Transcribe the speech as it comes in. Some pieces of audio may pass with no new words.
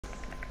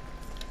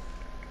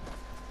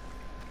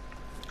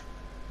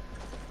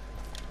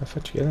How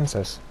far did you get in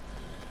this?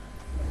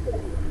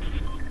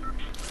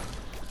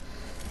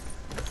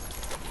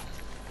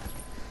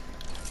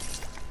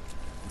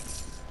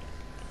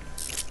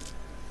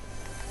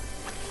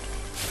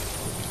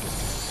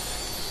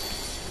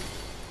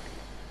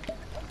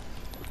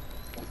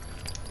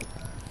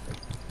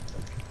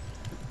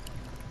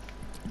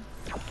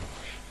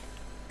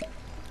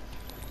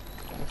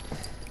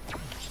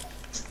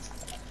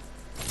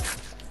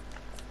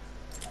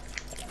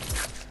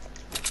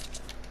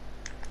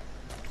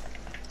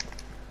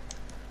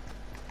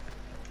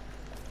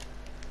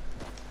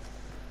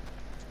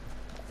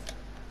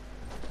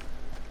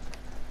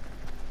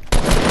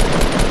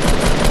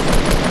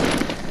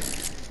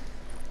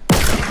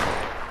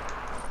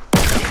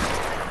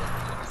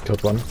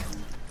 Killed one.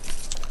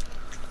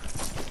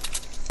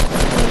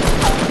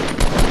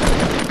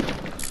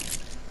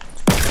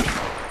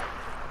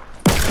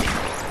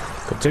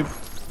 Got two.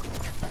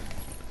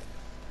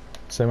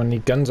 Does anyone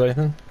need guns or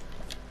anything?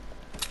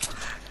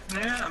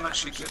 Yeah, I'm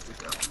actually good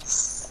with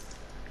guns.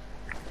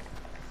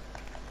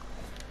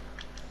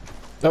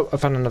 Oh, I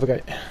found another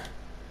guy.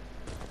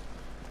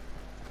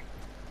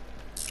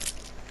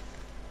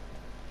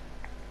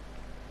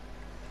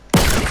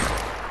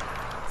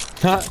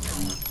 Ha!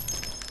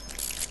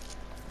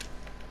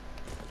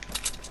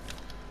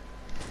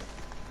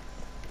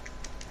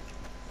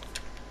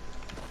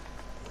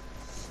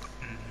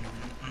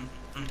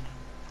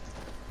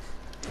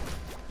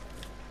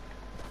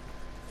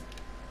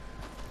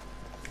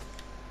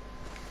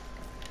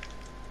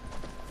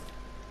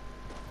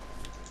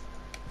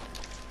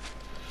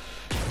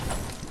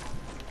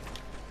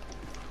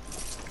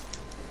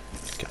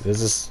 There's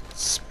this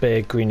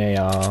spare green AR.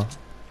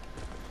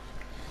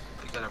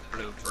 You got a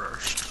blue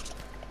first.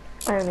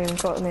 I haven't even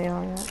got an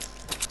AR yet.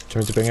 Do you want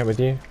me to bring it with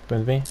you?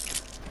 With me?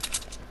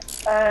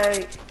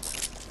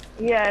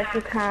 Yeah, if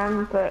you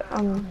can, but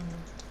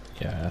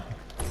Yeah.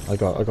 I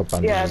got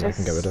bandages yeah, I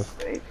can get rid of.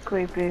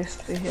 Grey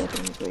boost, we healed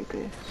in grey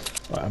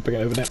boost. Right, I'll bring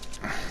it over now.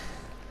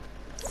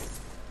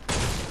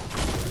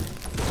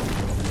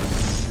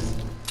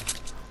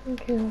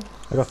 Thank you.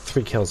 I got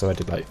 3 kills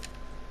already, like.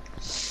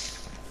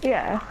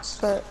 Yeah,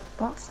 but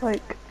that's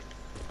like,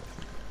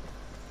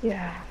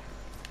 yeah.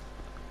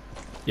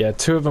 Yeah,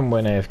 2 of them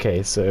went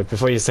AFK, so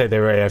before you say they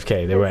were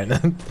AFK, they weren't.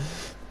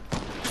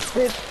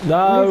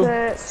 No!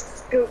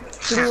 There's a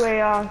blue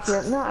AR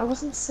here. No, I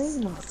wasn't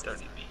saying that. Don't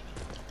need me.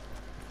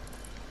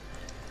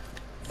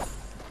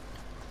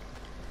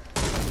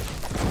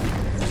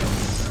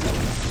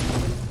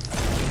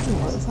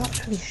 Oh, it's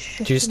actually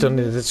shit. Do you still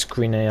need this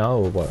green AR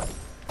or what?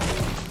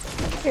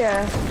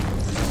 Yeah.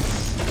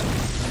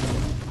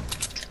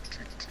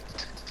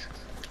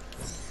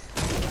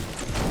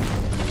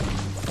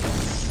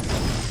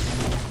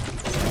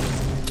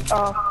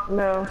 Oh,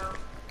 no.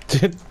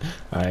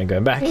 I ain't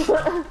going back.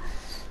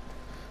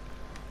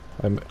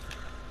 I'm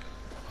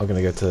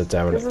gonna go to the There's a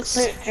derelicts.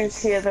 snake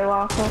juice here though,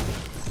 Arkle.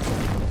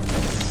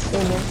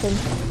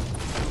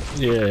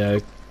 Yeah,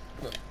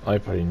 I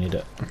probably need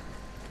it.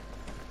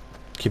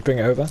 Can you bring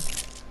it over?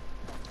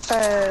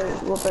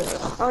 Well,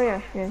 but, oh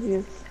yeah,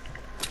 you.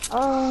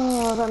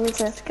 Oh, that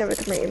means I have to get rid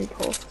of my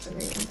impulse.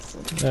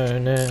 No,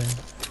 no.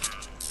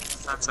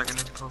 That's like an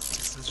impulse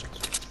decision.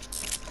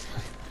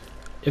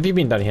 Have you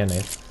been down here,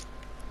 Nate?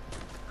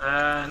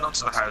 Not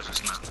to the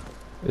houses, man.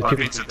 Well, I've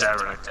been to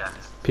derelict, yeah.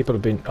 People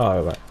have been.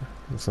 Oh, right.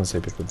 I was gonna say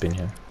people have been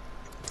here.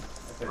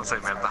 I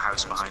think we have the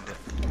house behind it.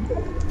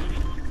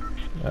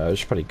 We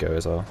should probably go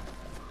as well.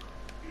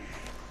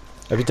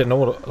 Have you done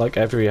all, like,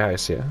 every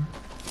house here?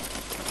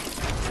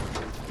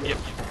 Yep.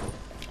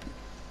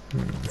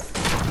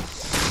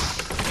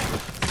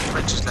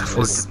 I just left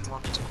Is- one didn't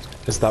want to.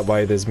 Is that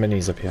why there's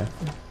minis up here?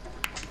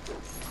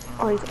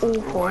 Oh, he's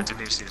awful. I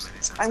didn't even see the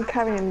minis. I'm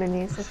carrying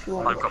minis if you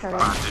want I've to got carry.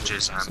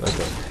 bandages and... So I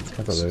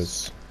got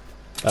those.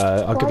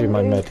 I'll give you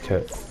my med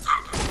kit.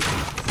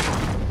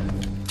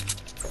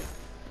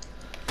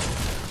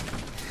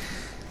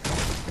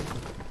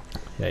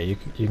 Yeah, you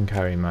can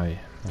carry my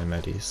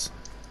medis.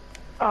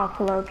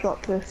 Arkle, I'll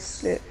drop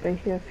this right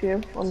here for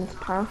you on this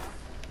path.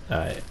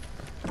 Alright.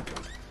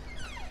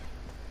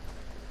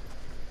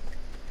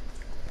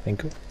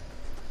 Thank you.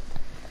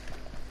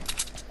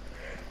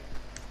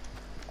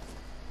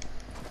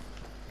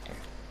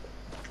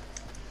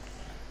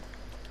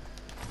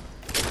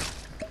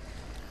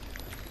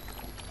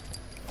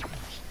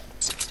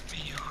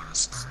 We are a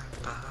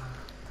sniper.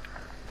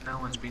 No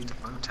one's been to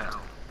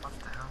motel. What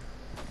the hell?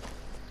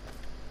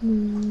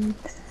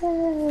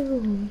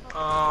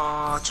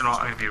 Oh, do you know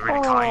what? I'd be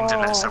really kind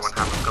and let someone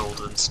have a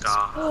golden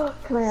scar.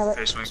 Can I have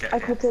First one it? get I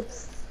hit. could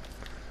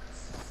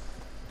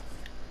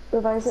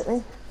revive it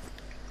me.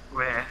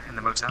 Where? In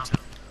the motel?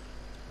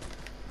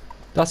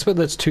 That's where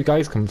those 2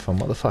 guys come from.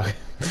 What the fuck?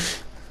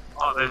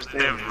 Oh,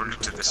 they've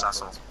rooted this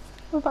asshole.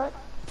 Revive.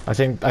 I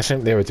think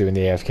they were doing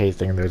the AFK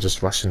thing. They were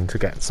just rushing to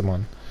get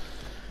someone.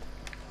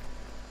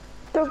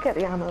 Don't get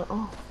the ammo.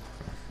 Oh.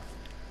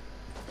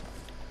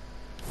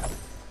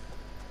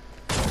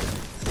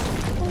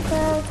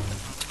 Okay.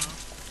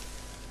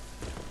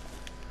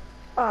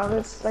 Oh,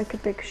 there's like a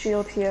big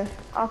shield here.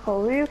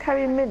 Arkle, will you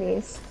carry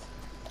minis?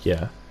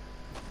 Yeah.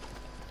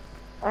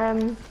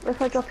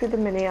 If I drop you the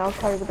mini, I'll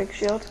carry the big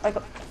shield. I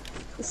got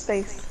the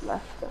space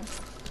left then.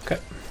 Okay.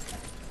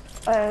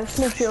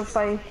 Small shield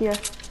by here.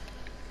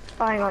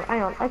 Oh, hang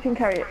on, I can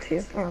carry it to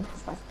you. Hang on,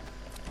 it's fine.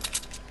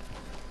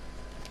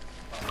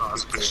 Oh,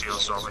 there's big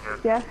shields over here.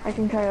 Yeah, I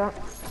can carry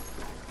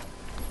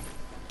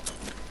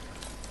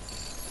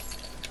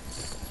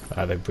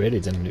that. They really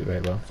didn't do very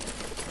well.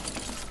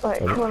 Right,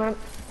 come on then.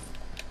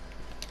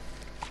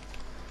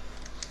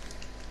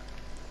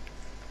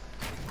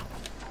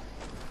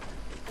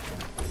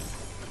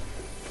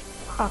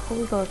 Arkle,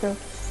 we gotta go.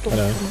 I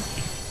know.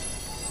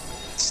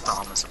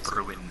 Storm is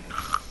brewing.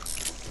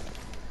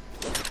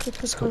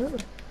 It's cool.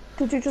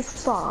 Did you just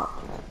fart?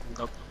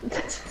 Nope.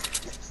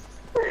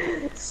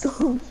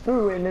 Storm's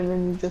brewing and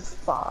then you just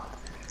fart.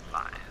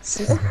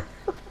 Lies.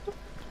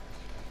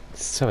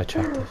 So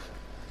attractive.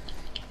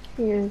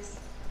 He is.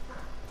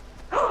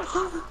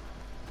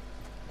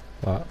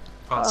 What?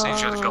 Well, it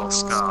seems you had a gold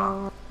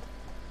scar.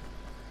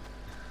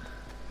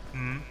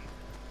 Hmm?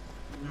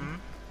 Hmm?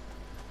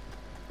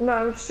 No,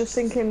 I was just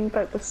thinking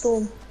about the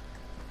storm.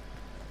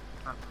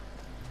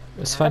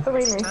 It's fine.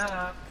 Really?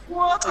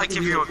 What? I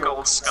give you a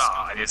gold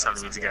scar and you're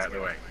telling me to get out of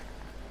the way.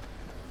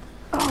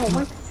 Oh,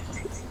 my.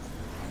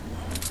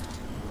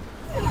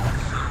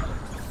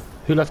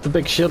 Who left the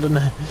big shield in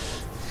there?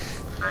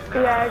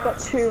 Yeah, I got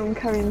 2, I'm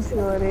carrying 2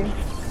 already.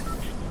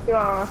 You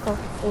are, Arkle.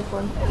 There's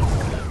one.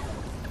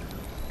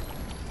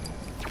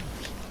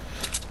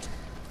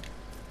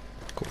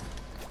 Cool.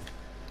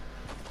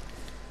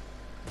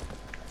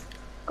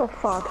 Got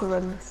far to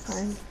run this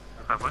time.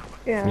 Have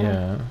we? Yeah.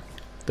 Yeah.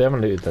 They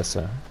haven't looted this,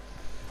 so.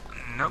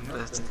 Nope,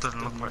 it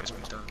doesn't look like it's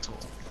been done at all.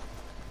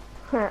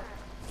 Huh.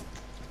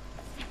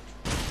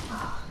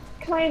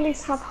 Can I at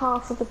least have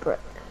half of the brick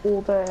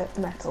or the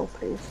metal,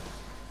 please?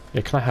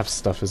 Yeah, can I have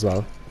stuff as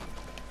well?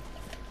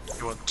 Do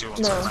you want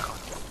No. some metal?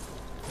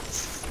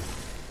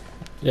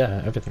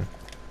 Yeah, everything.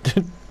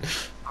 Give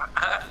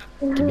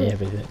me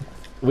everything.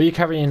 Were you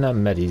carrying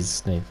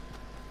medis, Nate?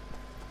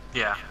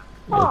 Yeah.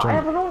 Oh, do you I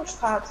want- have a launch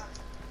pad.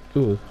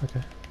 Ooh,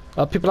 okay.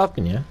 People have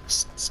been, yeah?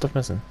 Stuff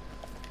missing.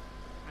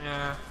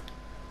 Yeah.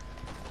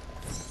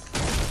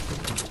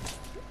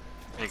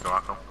 Here you go,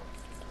 Arkle.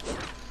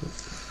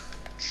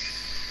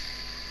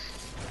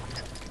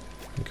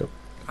 There you go.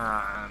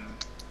 And...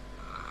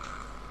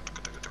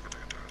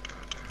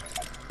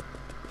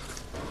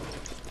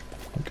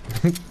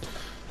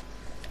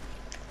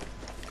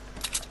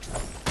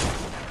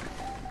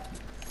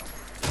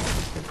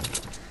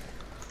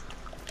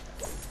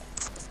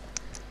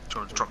 Do you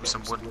want to drop me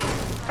some wood? No,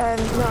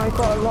 I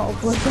got a lot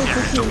of wood.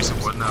 Yeah, drop me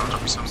some wood now,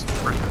 drop me some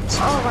brickets.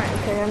 Oh, right,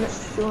 okay, I'm not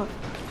sure.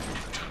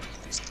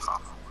 These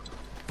half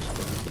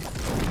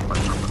wood.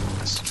 Might drop it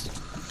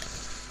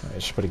this. Right, I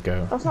should probably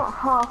go. That's not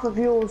half of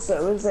yours,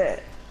 though, is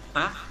it?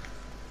 Huh?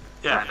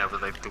 Yeah, I know,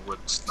 but like, the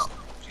wood's not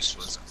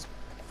useful, is it?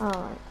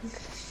 Alright, okay.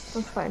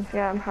 That's fine.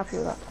 Yeah, I'm happy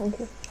with that, thank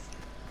you.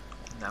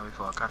 Now we've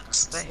all got to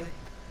stay.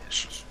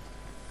 Yes.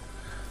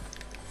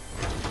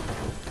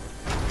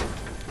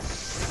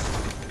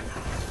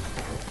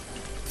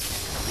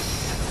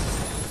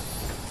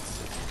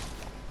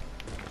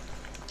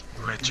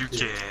 What'd you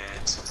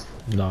get?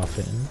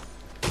 Nothing.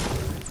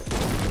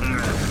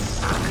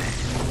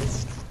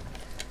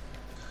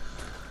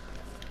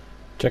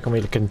 Check on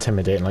me look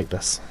intimidating like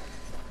this.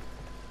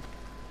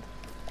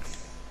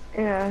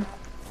 Yeah,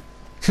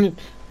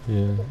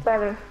 Yeah.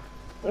 better.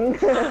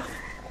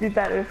 Be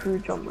better if we were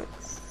John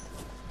Wicks.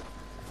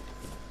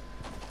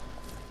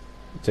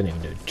 Don't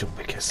even know who John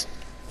Wick is.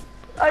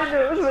 I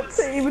know, I was about to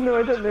say, even though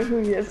I don't know who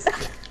he is.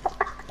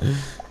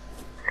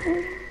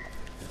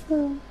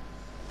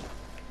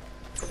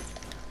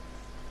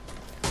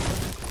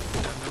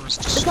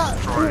 Is that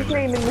his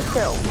name in the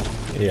film?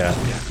 Yeah,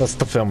 that's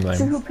the film So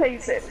name. who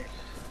plays it?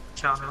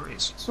 Keanu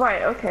Reeves.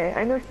 Right, okay,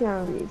 I know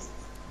Keanu Reeves.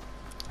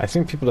 I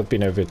think people have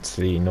been over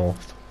to the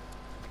north.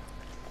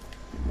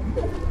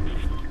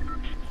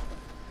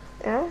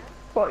 Yeah?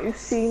 What, you've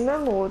seen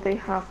them or they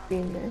have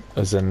been there?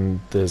 As in,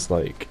 there's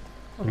like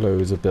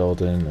loads of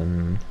building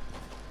and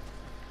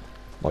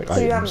like So you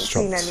item haven't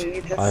seen shops. any,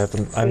 you just I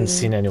haven't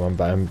seen anyone,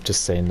 but I'm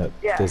just saying that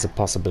Yeah. there's a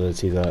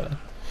possibility that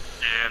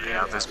Yeah, they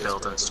have this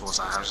building towards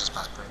our houses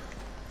back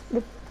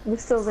there. We're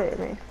still there,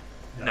 mate.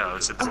 No,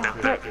 it's a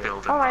Right.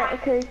 building. Alright,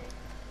 okay.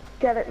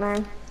 Get it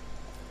now.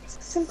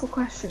 Simple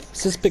question.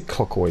 has this big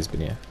cock always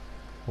been here,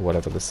 or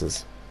whatever this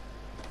is.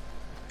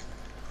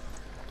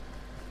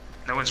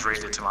 No one's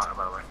raided Tomato,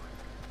 by the way.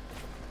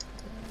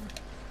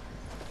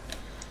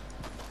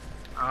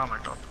 Oh my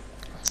god.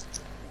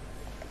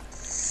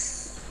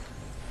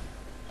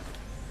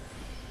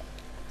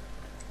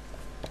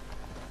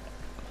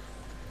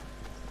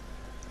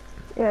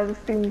 Yeah, there's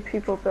been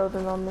people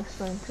building on this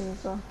mountain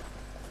as well.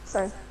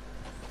 So,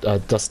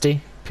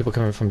 Dusty, people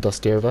coming from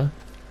Dusty over.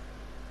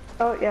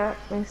 oh yeah,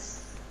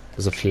 nice.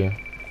 There's a few.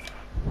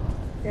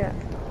 Yeah.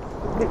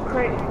 Loot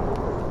crate.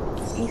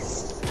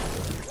 East.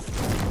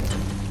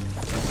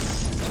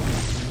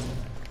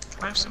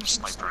 I have some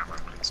sniper ammo,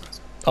 please?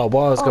 Oh,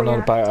 what I was going on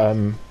yeah.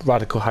 about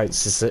Radical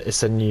Heights is that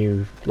it's a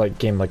new like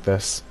game like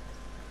this.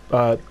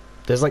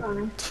 There's like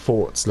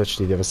forts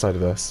literally the other side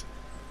of this.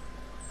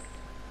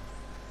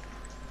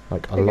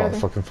 Like a lot of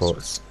fucking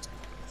forts.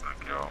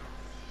 Thank you.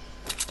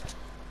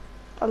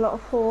 A lot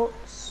of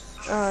forts.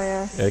 Oh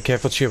yeah. Yeah,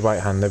 careful to your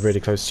right hand. They're really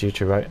close to you.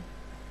 To your right.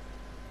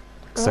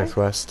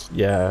 Southwest.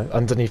 Yeah,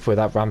 underneath where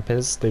that ramp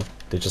is. They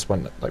just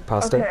went like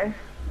past it. Okay.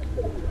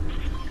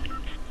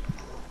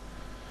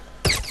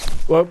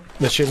 Whoa,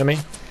 they're shooting at me.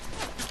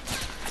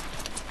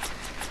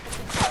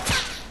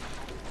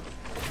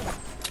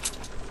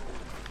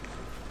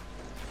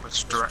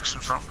 Which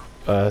direction from?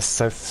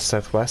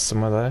 Southwest,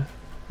 somewhere there.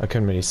 I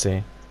couldn't really see.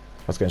 I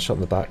was getting shot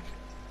in the back.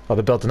 Oh,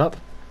 they're building up.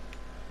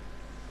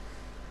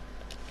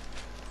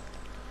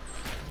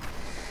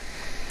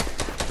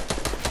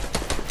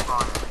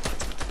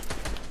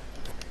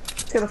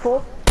 To the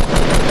fort.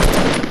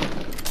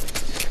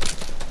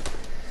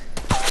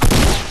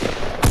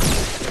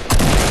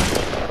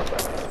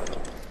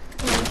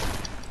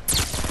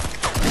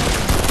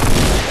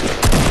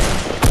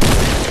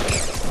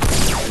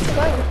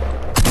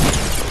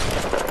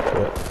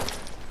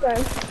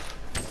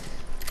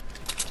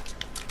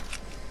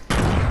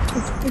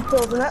 He's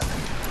building up.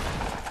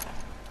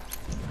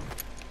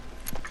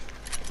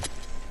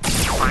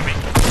 Behind me.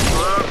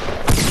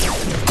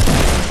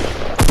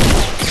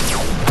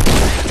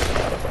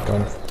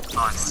 Gone.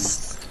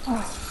 Nice.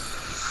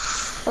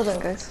 Hold on,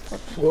 guys.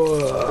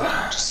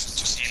 Whoa.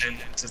 Just healing.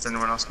 Does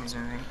anyone else need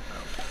anything?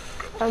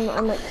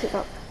 I might pick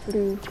up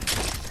blue.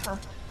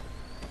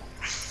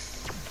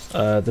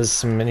 There's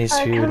some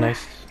minis for you,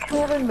 knife. Can we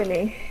have a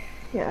mini?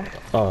 Yeah.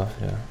 Oh,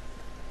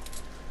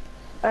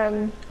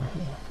 yeah.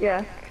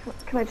 Yeah.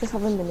 Can I just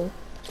have a mini?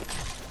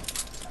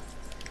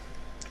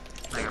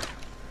 There you go.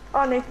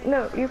 Oh, Nick,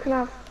 no, you can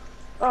have.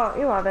 Oh,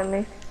 you are then,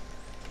 Nick.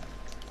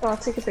 Oh, I'll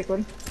take a big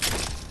one.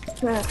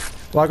 Yeah.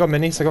 Well, I got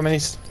minis. I got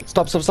minis.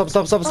 Stop! Stop! Stop!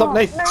 Stop! Stop! Stop! Oh,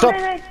 Nate! no, Stop! no,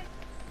 no.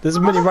 There's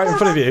a mini right in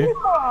front of you.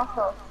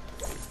 Oh,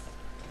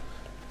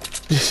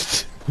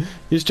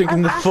 You're just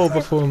drinking the full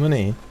before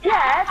mini.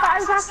 yeah, but I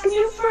was asking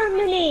you for a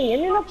mini,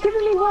 and you're not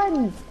giving me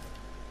one.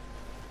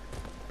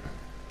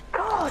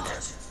 God.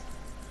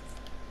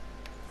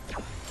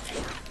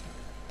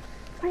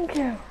 Thank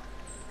you.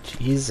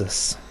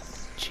 Jesus.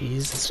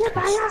 Jesus Yeah,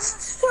 but Christ. I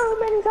asked so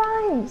many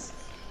times.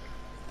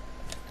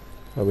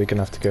 Well, we're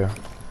gonna have to go.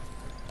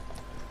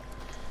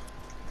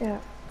 Yeah.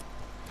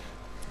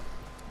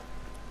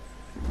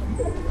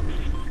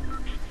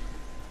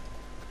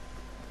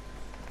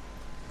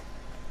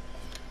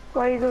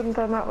 Why are you going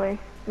down that way,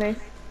 Nate?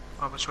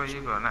 Oh, which way are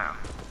you going now?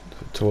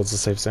 Towards the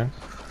safe zone.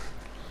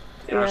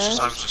 Yeah, I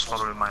was just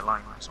following my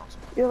line. That's all.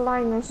 Your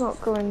line is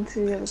not going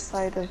to the other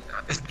side of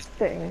the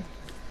thing,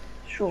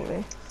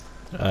 surely.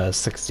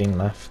 16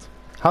 left.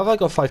 How have I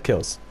got 5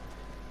 kills?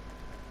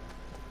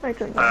 I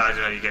don't know. I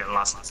don't know, you get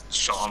last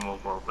shot on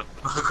World War, but...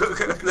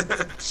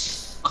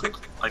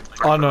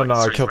 Oh no, no,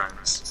 I 3 killed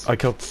rounds. I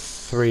killed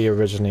 3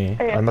 originally.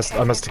 Yeah. I must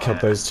have killed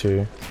those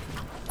 2.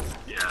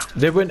 Yeah.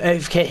 They went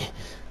AFK.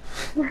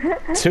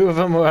 2 of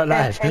them were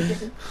alive.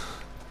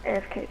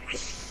 AFK.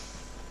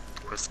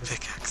 With the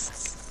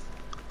pickaxes.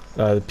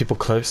 The people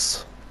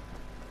close.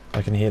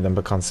 I can hear them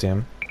but can't see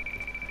them.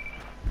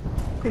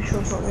 Pretty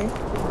sure it's not me.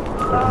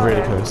 Really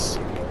yeah. close.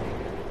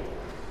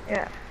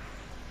 Yeah.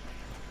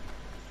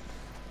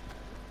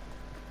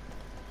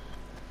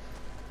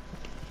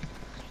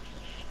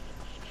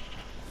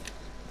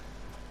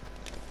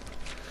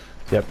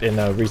 Yep,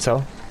 in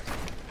retail.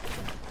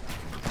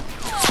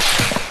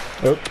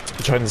 Oh, you're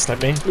trying to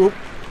snipe me. Oop.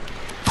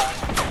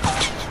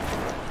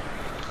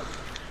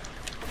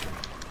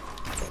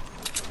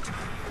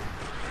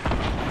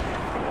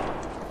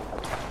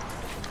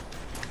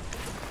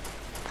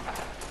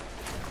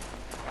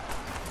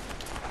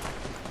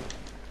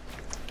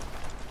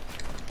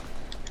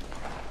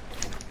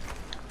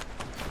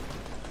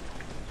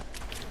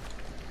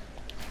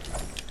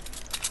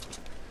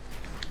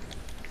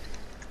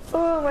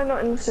 Oh, am I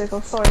not in the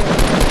circle? Sorry.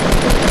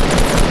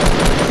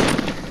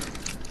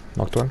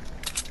 Knocked one.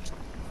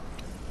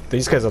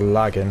 These guys are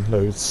lagging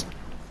loads.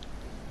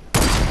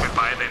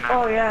 Goodbye, they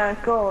now. Oh yeah,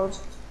 God.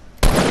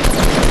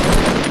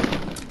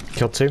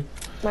 Killed 2.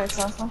 Nice,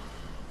 Alpha.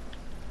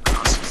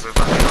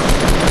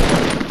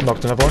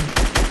 Knocked another one.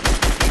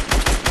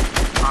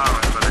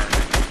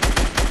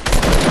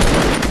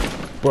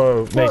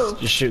 Whoa, mate, Whoa.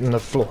 you're shooting the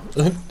floor.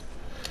 No.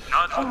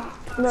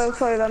 No,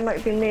 sorry, that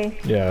might be me.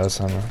 Yeah, that's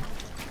Hannah.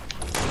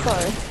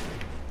 Sorry.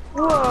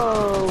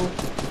 Whoa.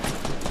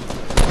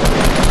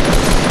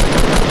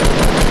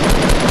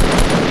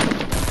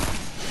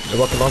 The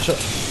rocket launcher.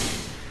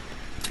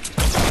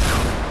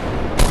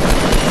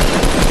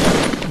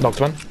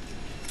 Knocked one.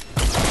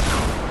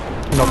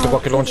 Knocked the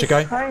rocket launcher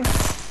guy.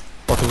 Christ.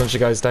 Rocket launcher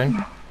guy's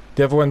down.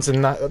 The other one's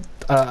in that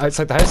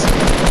outside the house.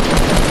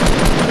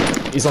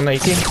 He's on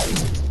 18.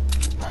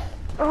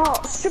 Oh,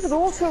 stupid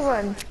auto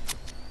run.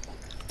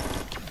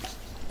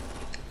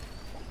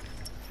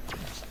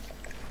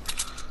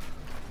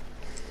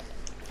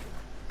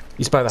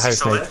 He's by the Is he house,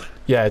 still Nate. there?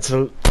 Yeah,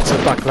 to to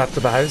the back left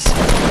of the house.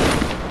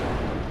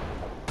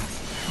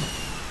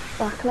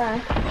 Back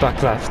left.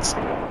 Back left.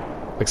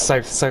 Like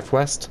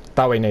southwest.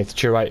 That way, Nate,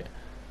 to your right.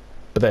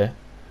 But there.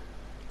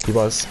 He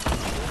was.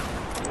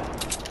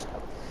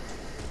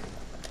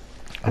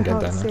 I'm getting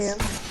down See there. him.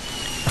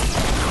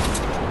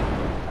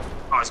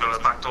 Oh, he's got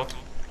the back door.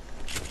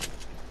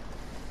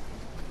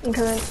 I'm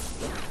coming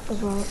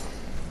as well.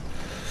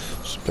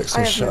 Just pick I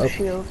some have shit no up.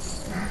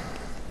 shields.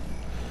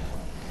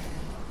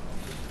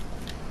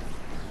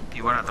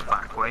 You went out the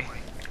back way.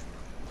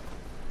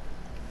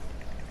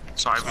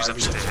 Sorry, he's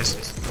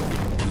upstairs.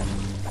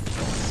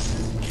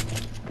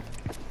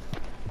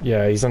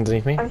 Yeah, he's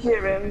underneath me. I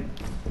hear him.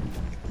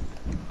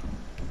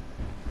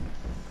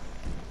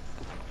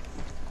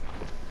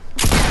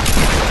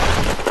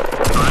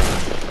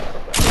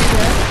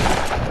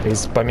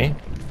 He's by me.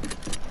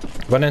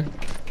 Running.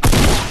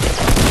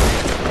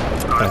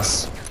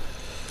 Nice.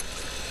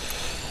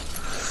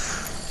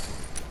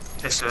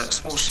 There's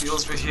small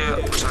shields with here,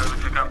 which I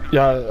will pick up.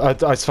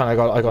 Yeah, it's fine. I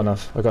got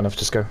enough. I got enough.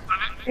 Just go.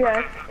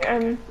 Yeah,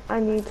 I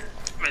need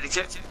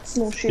Medikit.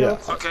 small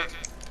shields. Okay.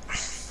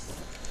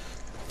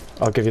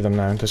 I'll give you them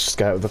now. Let's just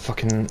get out of the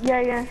fucking.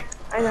 Yeah,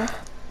 I know.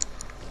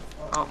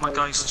 Oh, my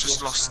guy's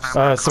just lost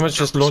ammo. Someone's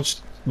just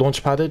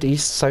launch padded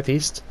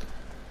southeast.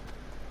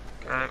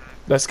 Okay.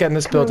 Let's get in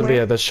this building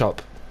via the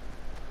shop.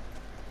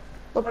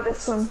 What about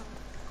this one?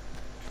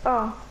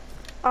 Oh,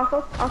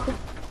 Arkle.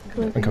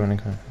 I'm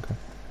coming.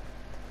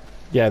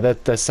 Yeah,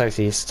 they're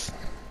southeast.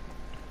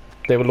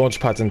 They were launch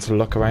pads into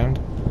look around.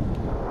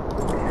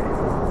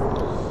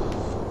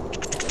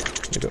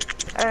 There you go.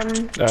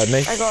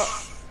 Nate. I got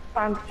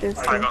bandages.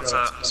 I here. got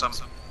some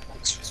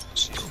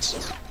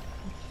shields.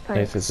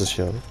 Nate is a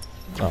shield.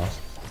 Oh.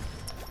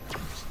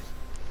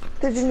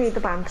 Did you need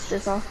the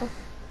bandages, Arkle?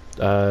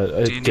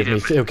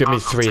 It'll give me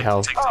 3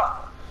 health.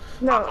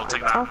 No, I'll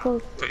take that. Arkle,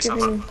 Put give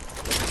yourself me.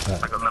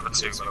 I got number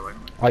 2, by the way.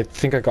 I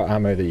think I got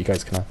ammo that you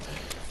guys can have.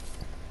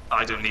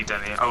 I don't need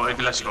any. Oh,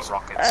 unless you got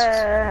rockets.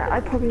 I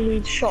probably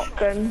need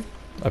shotgun.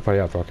 I probably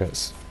have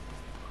rockets.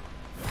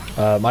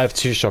 I have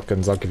 2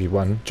 shotguns. I'll give you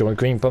 1. Do you want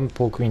green bump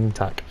or green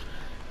tack?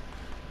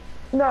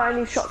 No, I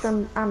need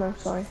shotgun ammo.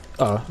 Sorry.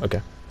 Oh,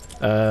 okay.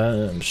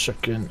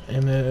 Shotgun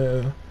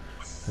ammo.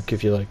 I'll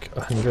give you like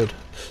 100.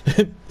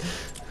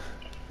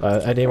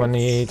 Anyone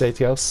need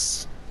anything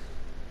else?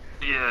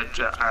 Yeah,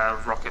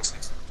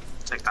 rockets.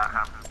 Take that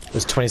ham.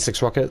 There's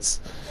 26 rockets.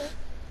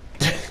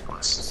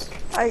 Nice.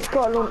 I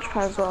got a launch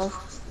pad as well.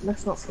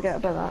 Let's not forget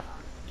about that.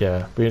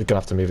 Yeah, we're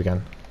gonna have to move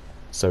again.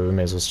 So we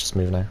may as well just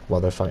move now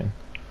while they're fighting.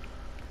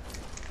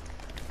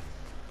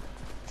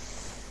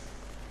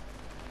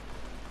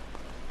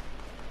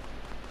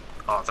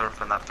 Oh, they're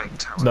up in that big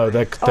tower. No,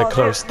 they're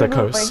close. They're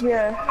close.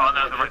 Yeah. Oh,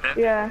 no, they're right there.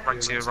 Yeah.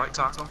 Right to your right,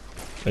 Arkle.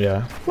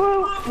 Yeah.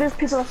 Well, there's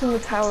people up in the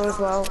tower as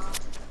well.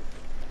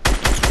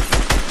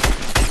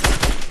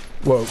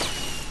 Whoa.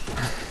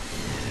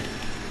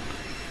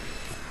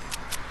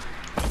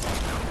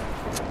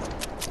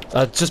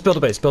 Just build a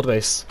base. Build a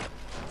base.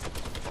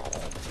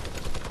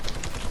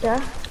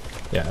 Yeah.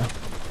 Yeah.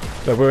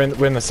 No, we're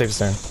in the safe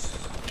zone.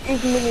 You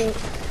can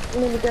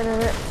mini gunner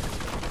it.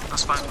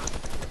 That's fine.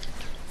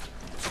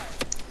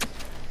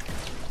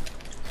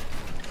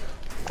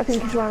 I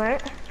think he's run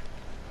out.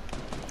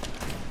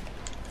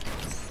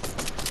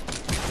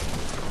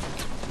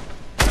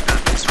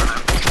 It's run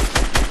out.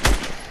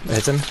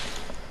 Hit him.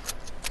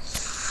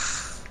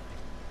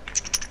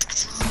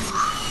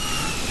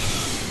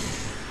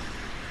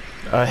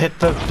 Hit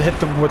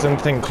the wooden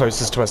thing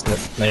closest to us,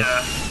 Nate.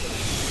 Yeah.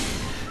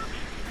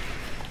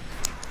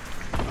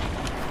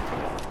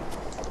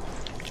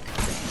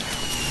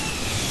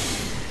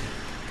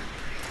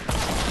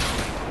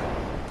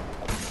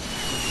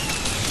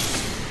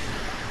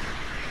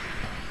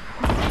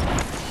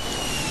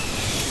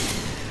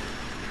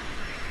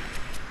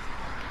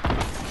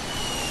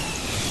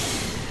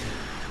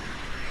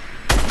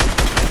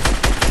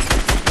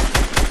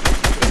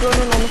 He's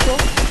running on the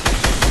floor.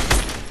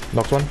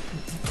 Knocked one.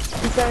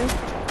 He's down.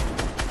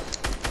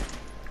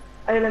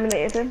 I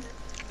eliminated him.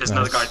 There's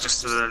another guy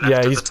just to the left Yeah,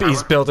 of the he's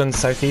tower. building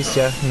southeast.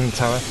 Yeah, in the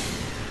tower. I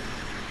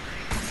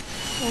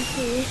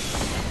see you.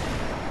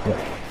 Yeah.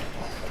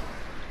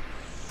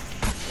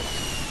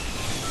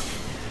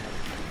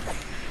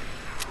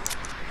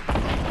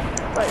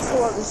 Right, so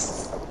what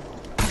was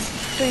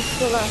 3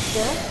 people left,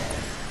 yeah?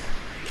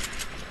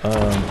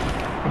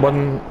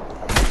 One,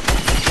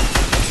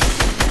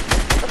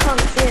 I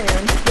can't see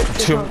anyone. Literally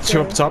can't see two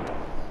up anyone. top.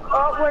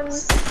 Oh,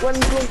 one's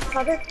launch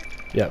padded.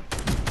 Yeah.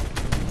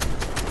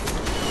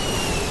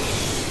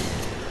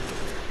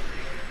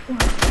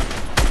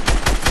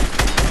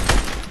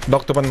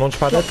 Knocked the one launch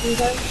pad. Knocked him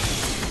down.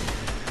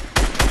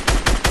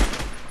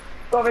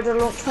 Got rid of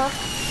the launch pad.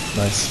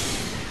 Nice.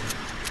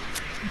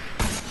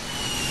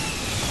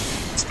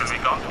 It's gonna be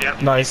gone. Yeah.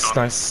 Nice, he's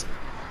gone. nice.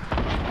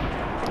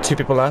 2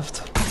 people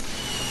left.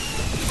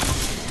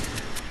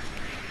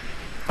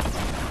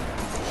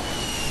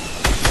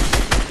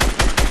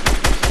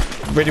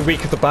 Really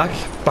weak at the back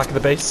of the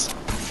base.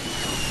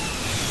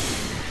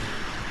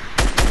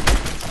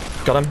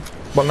 Got him.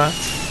 One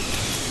left.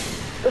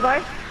 Did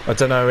I? I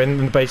don't know, in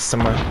the base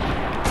somewhere.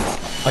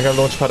 I got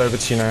a launch pad over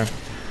to you now.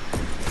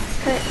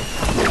 Okay.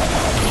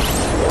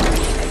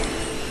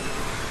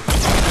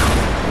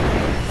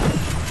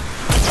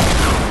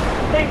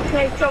 Don't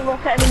make your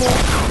rocket anymore.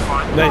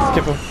 Fine. Nice,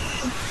 careful.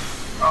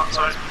 Oh,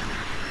 sorry.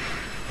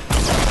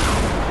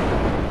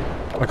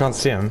 I can't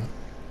see him.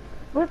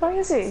 Where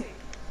is he?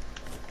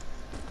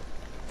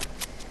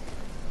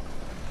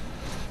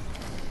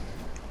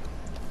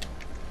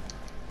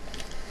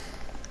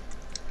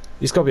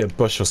 He's gotta be a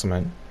bush or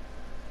something.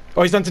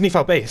 Oh, he's underneath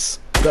our base.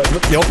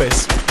 Your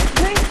base.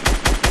 Me?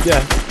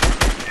 Yeah.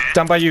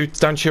 Down by you,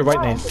 down to your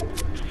right, Nate.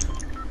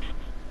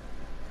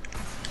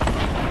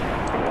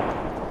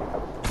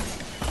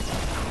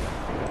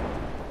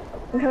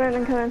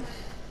 I'm coming.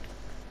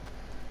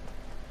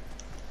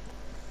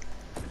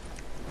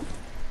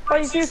 Oh,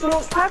 you used the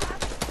launch pad?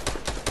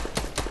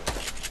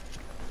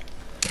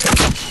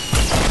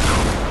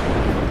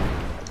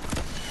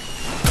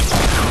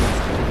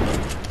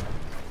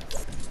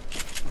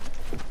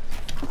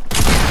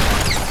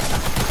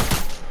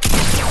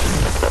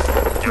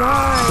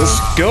 Nice! Let's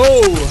go!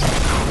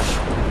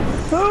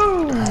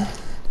 Boom!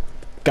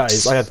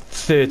 Guys, I had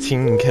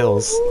 13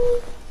 kills.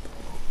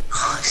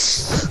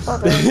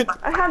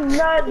 I had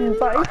none,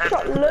 but I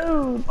shot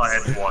loads. I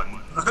had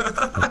one.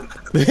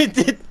 It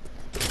did